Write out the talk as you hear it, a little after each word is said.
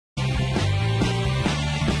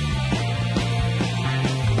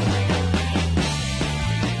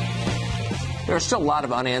There are still a lot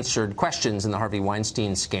of unanswered questions in the Harvey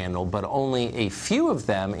Weinstein scandal, but only a few of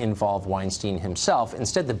them involve Weinstein himself.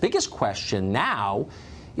 Instead, the biggest question now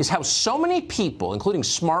is how so many people, including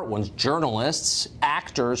smart ones, journalists,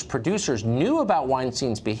 actors, producers, knew about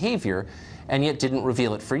Weinstein's behavior and yet didn't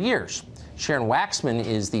reveal it for years. Sharon Waxman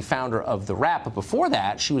is the founder of The Wrap, but before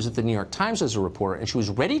that, she was at the New York Times as a reporter, and she was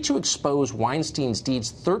ready to expose Weinstein's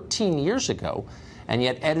deeds 13 years ago, and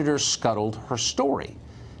yet editors scuttled her story.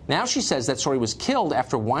 Now she says that story was killed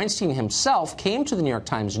after Weinstein himself came to the New York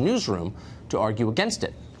Times newsroom to argue against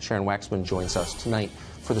it. Sharon Waxman joins us tonight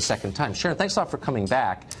for the second time. Sharon, thanks a lot for coming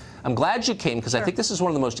back. I'm glad you came because I think this is one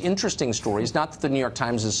of the most interesting stories. Not that the New York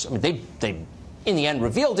Times is, I mean, they in the end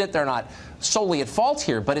revealed it. They're not solely at fault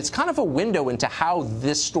here, but it's kind of a window into how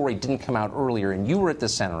this story didn't come out earlier, and you were at the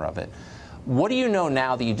center of it. What do you know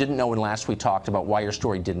now that you didn't know when last we talked about why your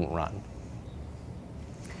story didn't run?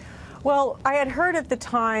 Well, I had heard at the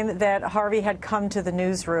time that Harvey had come to the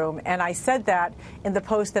newsroom, and I said that in the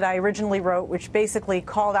post that I originally wrote, which basically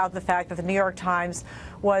called out the fact that the New York Times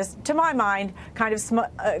was, to my mind, kind of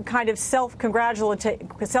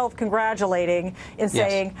self-congratulating in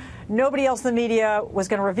saying nobody else in the media was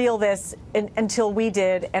going to reveal this until we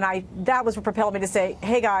did, and that was what propelled me to say,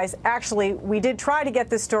 hey guys, actually we did try to get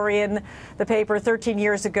this story in the paper 13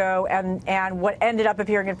 years ago, and what ended up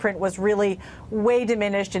appearing in print was really way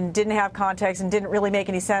diminished and didn't have context and didn't really make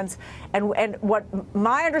any sense. And what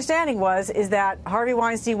my understanding is that Harvey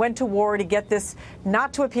Weinstein went to war to get this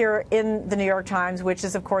not to appear in the New York Times, which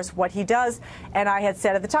is of course what he does. And I had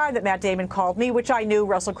said at the time that Matt Damon called me, which I knew,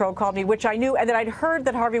 Russell Crowe called me, which I knew, and that I'd heard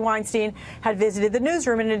that Harvey Weinstein had visited the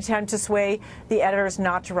newsroom in an attempt to sway the editors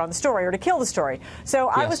not to run the story or to kill the story. So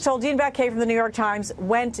I was told Dean Baquet from the New York Times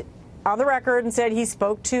went on the record and said he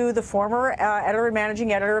spoke to the former editor and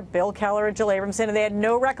managing editor, Bill Keller and Jill Abramson, and they had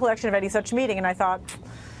no recollection of any such meeting. And I thought,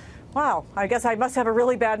 wow, I guess I must have a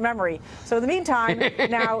really bad memory. So in the meantime,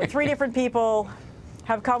 now 3 different people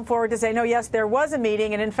have come forward to say, no, yes, there was a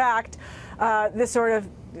meeting. And in fact, this sort of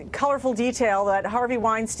colorful detail that Harvey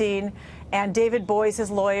Weinstein and David Boies, his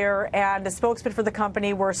lawyer, and a spokesman for the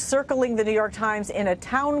company were circling the New York Times in a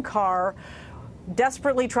town car,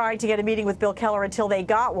 desperately trying to get a meeting with Bill Keller until they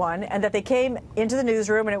got one, and that they came into the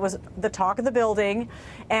newsroom and it was the talk of the building.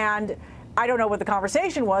 And I don't know what the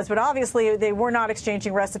conversation was, but obviously they were not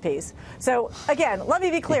exchanging recipes. So again, let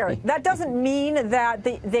me be clear. That doesn't mean that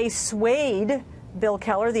they swayed Bill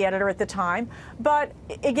Keller, the editor at the time. But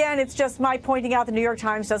again, it's just my pointing out the New York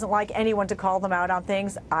Times doesn't like anyone to call them out on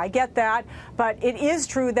things. I get that. But it is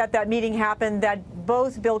true that that meeting happened, that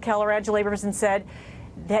both Bill Keller and Jill Abramson said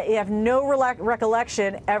they have no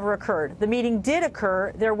recollection ever occurred. The meeting did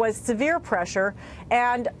occur. There was severe pressure.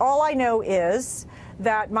 And all I know is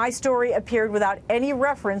that my story appeared without any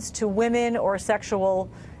reference to women or sexual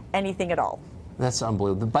anything at all. That's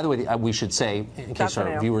unbelievable. By the way, we should say, in case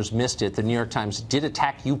our viewers missed it, the New York Times did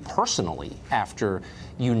attack you personally after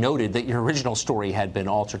you noted that your original story had been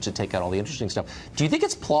altered to take out all the interesting stuff. Do you think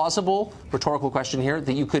it's plausible, rhetorical question here,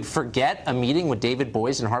 that you could forget a meeting with David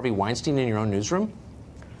Boies and Harvey Weinstein in your own newsroom?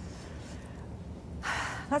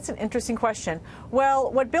 That's an interesting question.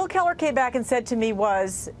 Well, what Bill Keller came back and said to me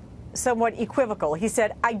was somewhat equivocal. He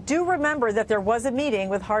said, I do remember that there was a meeting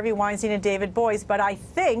with Harvey Weinstein and David Boies, but I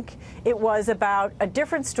think it was about a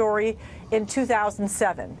different story in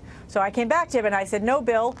 2007. So I came back to him and I said, no,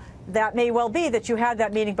 Bill, that may well be that you had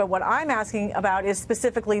that meeting, but what I'm asking about is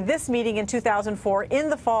specifically this meeting in 2004 in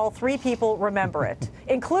the fall. 3 people remember it,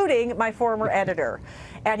 including my former editor.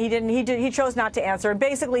 And he chose not to answer. And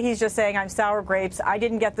basically, he's just saying, I'm sour grapes. I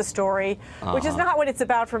didn't get the story, which is not what it's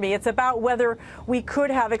about for me. It's about whether we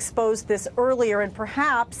could have exposed this earlier and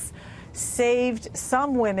perhaps saved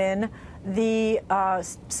some women the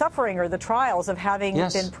suffering or the trials of having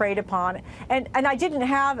been preyed upon. And I didn't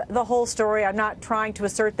have the whole story. I'm not trying to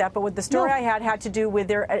assert that. But what the story I had to do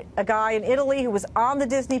with a guy in Italy who was on the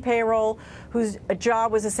Disney payroll, whose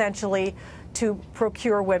job was essentially to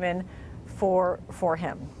procure women for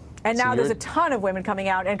him. And now there's a ton of women coming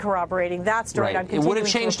out and corroborating that story. Right. It would have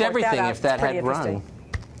changed everything if that had run.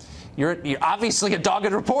 You're obviously a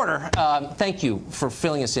dogged reporter. Thank you for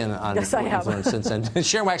filling us in on your influence since then.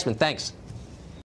 Sharon Waxman, thanks.